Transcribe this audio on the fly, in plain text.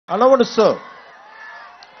and I want to serve.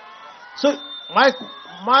 So my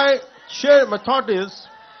thought is,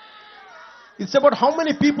 it's about how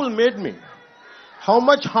many people made me, how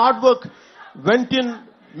much hard work went in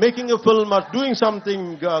making a film or doing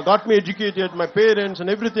something, got me educated, my parents and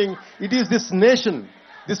everything. It is this nation,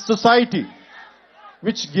 this society,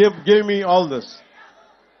 which gave me all this.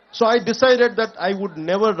 So I decided that I would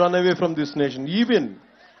never run away from this nation. Even,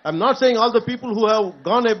 I'm not saying all the people who have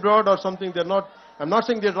gone abroad or something, I'm not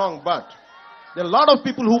saying they're wrong, but there are a lot of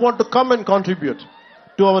people who want to come and contribute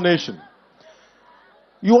to our nation.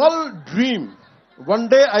 You all dream. One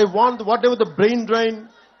day I want whatever the brain drain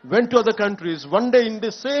went to other countries. One day in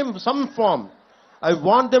the some form, I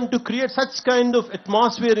want them to create such kind of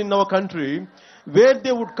atmosphere in our country where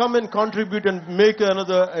they would come and contribute and make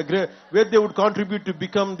where they would contribute to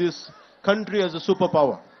become this country as a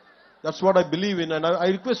superpower. That's what I believe in, and I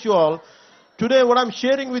request you all, today what I'm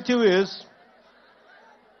sharing with you is,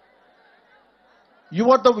 you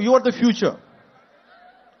are the future.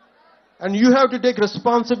 And you have to take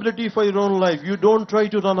responsibility for your own life. You don't try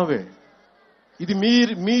to run away. Idi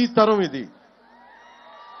me taram idi.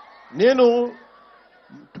 Nenu,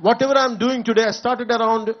 whatever I'm doing today, I started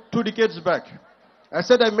around 2 decades back. I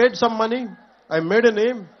said I made some money, I made a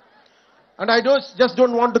name, and I just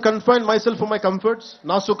don't want to confine myself for my comforts.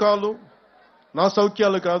 Na sukalu, na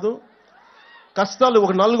saukyalu kadu. Kastalu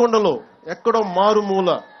oka Nalgondalo, ekkado maru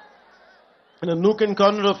moola, in a nook and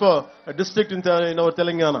corner of a district in our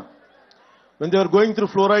Telangana. When they were going through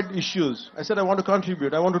fluoride issues, I said I want to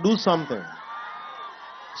contribute, I want to do something.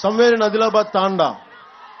 Somewhere in Adilabad, Tanda,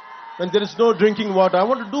 when there is no drinking water, I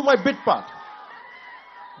want to do my bit part.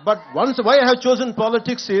 But why I have chosen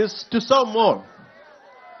politics is to serve more.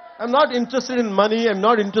 I'm not interested in money, I'm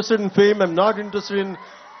not interested in fame, I'm not interested in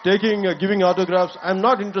giving autographs, I'm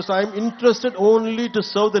not interested. I'm interested only to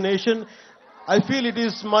serve the nation. I feel it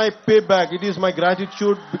is my payback, it is my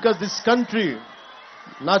gratitude, because this country,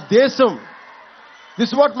 na desam, this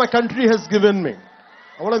is what my country has given me.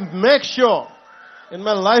 I want to make sure in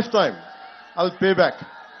my lifetime I'll pay back.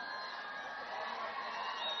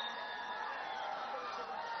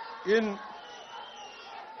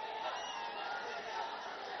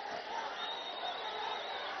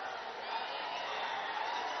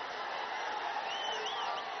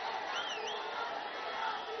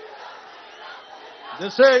 They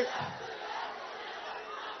say,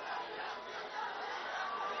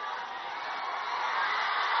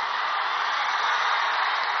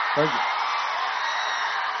 thank you.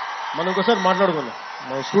 మనం ఒకసారి మాట్లాడుకుందాం,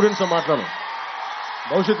 మన స్టూడెంట్స్తో మాట్లాడదాం,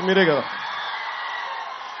 భవిష్యత్తు మీరే కదా.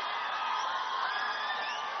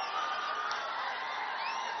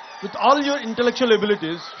 With all your intellectual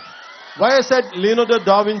abilities, why I said Leonardo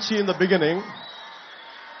da Vinci in the beginning,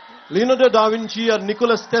 Leonardo da Vinci or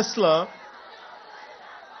Nikola Tesla,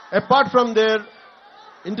 apart from their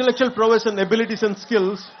intellectual prowess and abilities and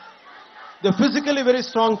skills, they're physically very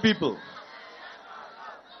strong people.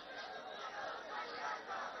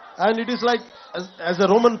 And it is like, as a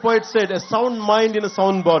Roman poet said, a sound mind in a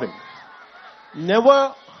sound body.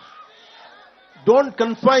 Don't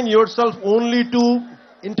confine yourself only to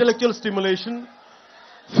intellectual stimulation.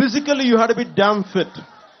 Physically, you have to be damn fit.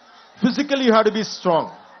 Physically, you have to be strong.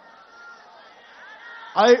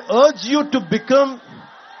 I urge you to become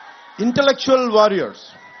intellectual warriors.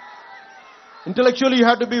 Intellectually, you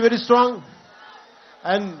have to be very strong,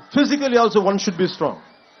 and physically also one should be strong.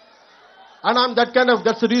 And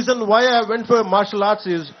that's the reason why I went for martial arts,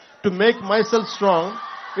 is to make myself strong.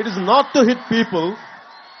 It is not to hit people.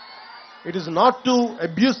 It is not to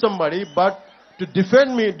abuse somebody, but to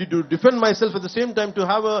defend myself at the same time, to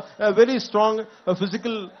have a very strong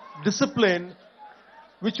physical discipline,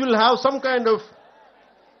 which will have some kind of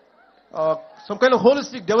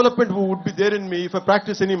holistic development would be there in me if I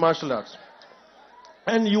practice any martial arts.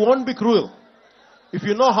 And you won't be cruel. If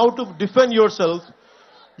you know how to defend yourself,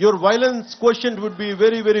 your violence quotient would be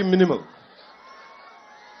very, very minimal.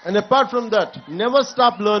 And apart from that, never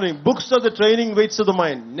stop learning. Books are the training weights of the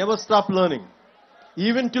mind. Never stop learning.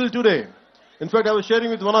 Even till today. In fact, I was sharing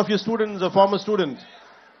with one of your students, a former student.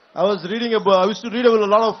 I used to read a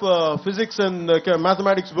lot of physics and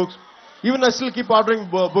mathematics books. Even I still keep ordering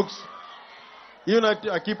books. Even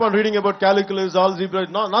I keep on reading about calculus, algebra.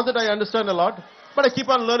 Not that I understand a lot, but I keep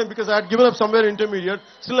on learning, because I had given up somewhere intermediate.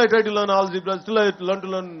 Still I try to learn algebra. Still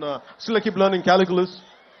I keep learning calculus.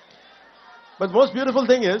 But the most beautiful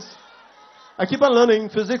thing is, I keep on learning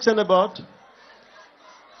physics and about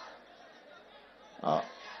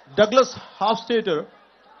Douglas Hofstadter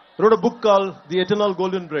wrote a book called The Eternal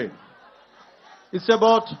Golden Brain. It's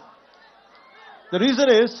about, the reason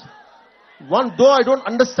is, One, though I don't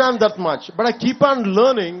understand that much, but I keep on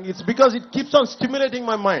learning, it's because it keeps on stimulating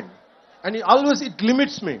my mind. And it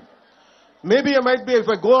limits me. Maybe I might be, if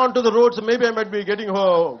I go onto the roads, maybe I might be getting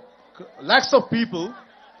lakhs of people,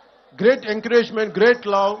 great encouragement, great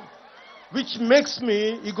love, which makes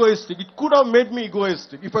me egoistic. It could have made me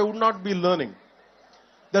egoistic if I would not be learning.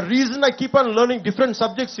 The reason I keep on learning different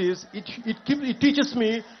subjects is, it teaches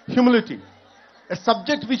me humility. A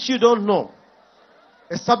subject which you don't know,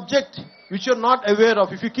 a subject which you're not aware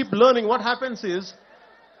of. If you keep learning, what happens is,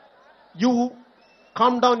 you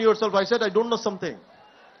calm down yourself. I said, I don't know something.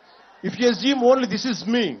 If you assume only this is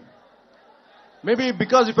me, maybe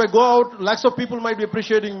because if I go out, lakhs of people might be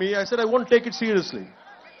appreciating me, I said I won't take it seriously.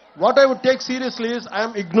 What I would take seriously is, I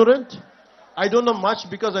am ignorant. I don't know much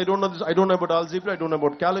because I don't know this. I don't know about algebra. I don't know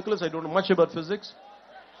about calculus. I don't know much about physics.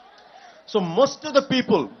 So most of the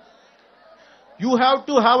people, you have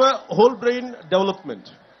to have a whole brain development.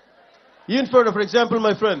 Even for example,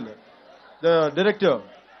 my friend, the director,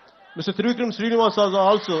 Mr. Trivikram Srinivas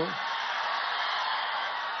also.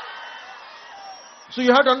 So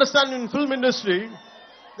you have to understand, in film industry,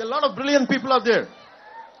 there are a lot of brilliant people out there.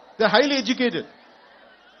 They're highly educated.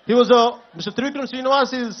 Mr. Trivikram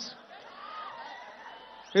Srinivas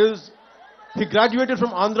he graduated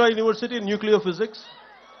from Andhra University in nuclear physics.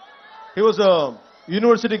 He was a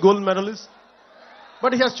university gold medalist.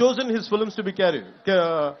 But he has chosen his films to be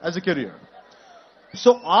as a career.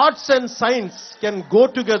 So arts and science can go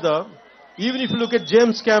together. Even if you look at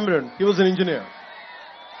James Cameron, he was an engineer.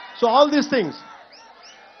 So all these things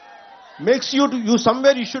makes you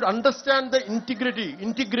somewhere you should understand the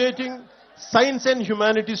integrating science and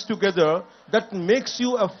humanities together. That makes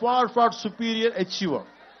you a far, far superior achiever.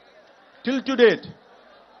 Till to date,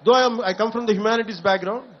 though I come from the humanities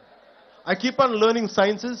background, I keep on learning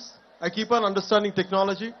sciences. I keep on understanding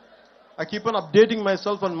technology. I keep on updating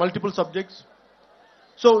myself on multiple subjects.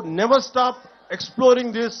 So never stop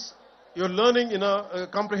exploring this. You're learning in a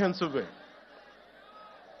comprehensive way.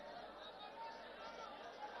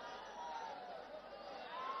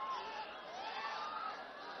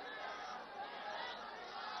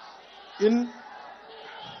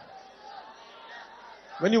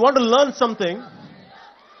 When you want to learn something,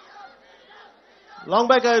 long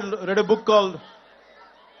back I read a book called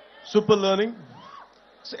Super Learning.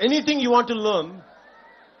 So anything you want to learn,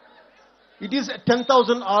 it is a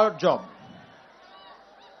 10,000 hour job.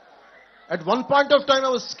 At one point of time I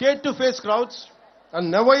was scared to face crowds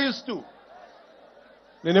and never used to.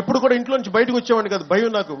 నేను ఎప్పుడు కూడా ఇంట్లో నుంచి బయటకు వచ్చేవాడిని కాదు.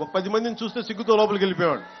 భయం నాకు. 10 మందిని చూస్తే సిగ్గుతో లోపలికి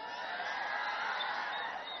వెళ్ళిపోయాడు.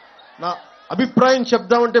 నా అభిప్రాయం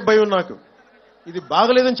చెప్దామంటే భయం నాకు. ఇది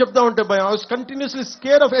బాగలేదని చెప్దామంటే భయం. I was continuously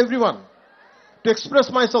scared of everyone to express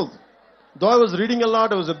myself. Though I was reading a lot,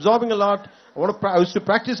 I was absorbing a lot, I used to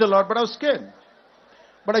practice a lot, but I was scared.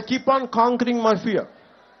 But I keep on conquering my fear.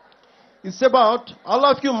 It's about, all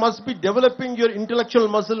of you must be developing your intellectual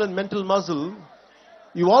muscle and mental muscle.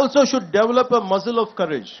 You also should develop a muscle of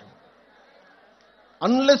courage.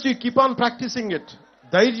 Unless you keep on practicing it.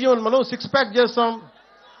 ధైర్యం మనం 6-pack చేస్తాం,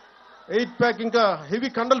 8-pack ఇంకా heavy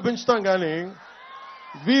కండలు పెంచుతాం కానీ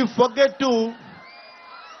we forget to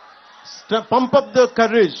pump up the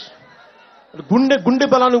courage. గుండె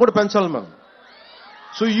బలాన్ని కూడా పెంచాలి మనం.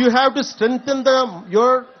 So you have to strengthen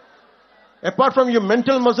apart from your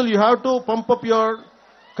mental muscle, you have to pump up your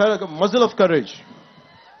muscle of courage.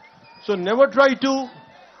 So never try to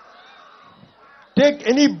take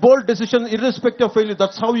any bold decision irrespective of failure.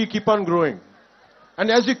 That's how you keep on growing.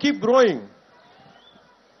 And as you keep growing,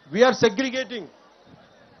 we are segregating.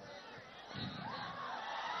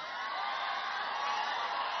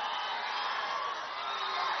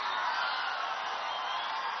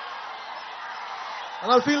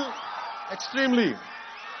 And I feel extremely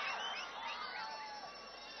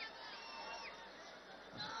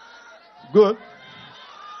good.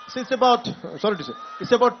 So it's about,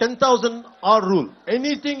 it's about 10,000 hour rule.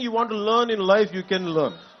 Anything you want to learn in life, you can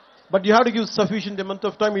learn. But you have to give sufficient amount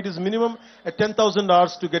of time. It is minimum at 10,000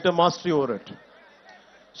 hours to get a mastery over it.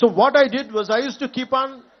 So what I did was, I used to keep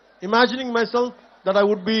on imagining myself that I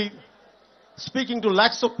would be speaking to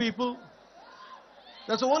lakhs of people.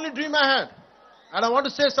 That's the only dream I had. And I want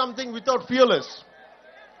to say something without fearless.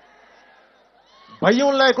 భయం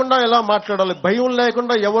లేకుండా ఎలా మాట్లాడాలి, భయం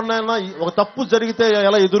లేకుండా ఎవరినైనా ఒక తప్పు జరిగితే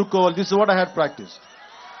ఎలా ఎదుర్కోవాలి. This is what I had practiced.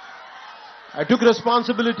 I took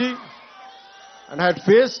responsibility and I had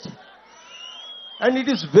faced. And it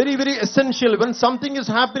is very, very essential when something is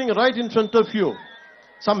happening right in front of you,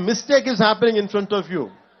 some mistake is happening in front of you,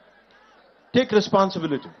 take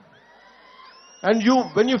responsibility. And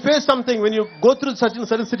when you face something, when you go through certain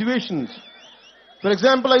situations, for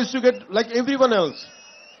example, I used to get like everyone else.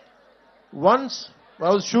 Once I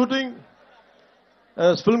was shooting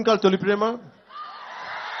a film called Toliprema.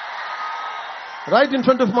 Right in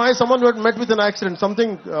front of my eyes, someone who had met with an accident.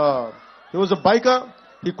 He was a biker.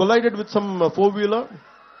 He collided with some four-wheeler.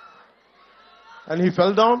 And he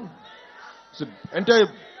fell down. His entire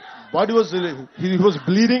body was, he was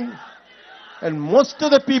bleeding. And most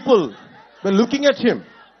of the people were looking at him.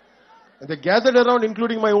 And they gathered around,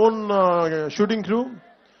 including my own shooting crew.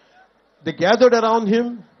 They gathered around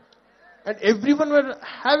him. And everyone were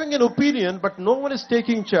having an opinion, but no one is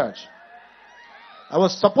taking charge. I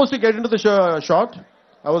was supposed to get into the shot.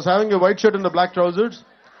 I was having a white shirt and the black trousers.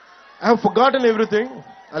 I have forgotten everything.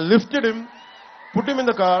 I lifted him, put him in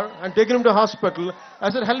the car, and taken him to hospital.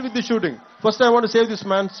 I said, hell with the shooting. First I want to save this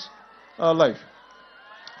man's life.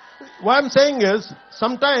 What I'm saying is,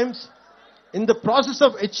 sometimes in the process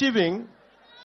of achieving,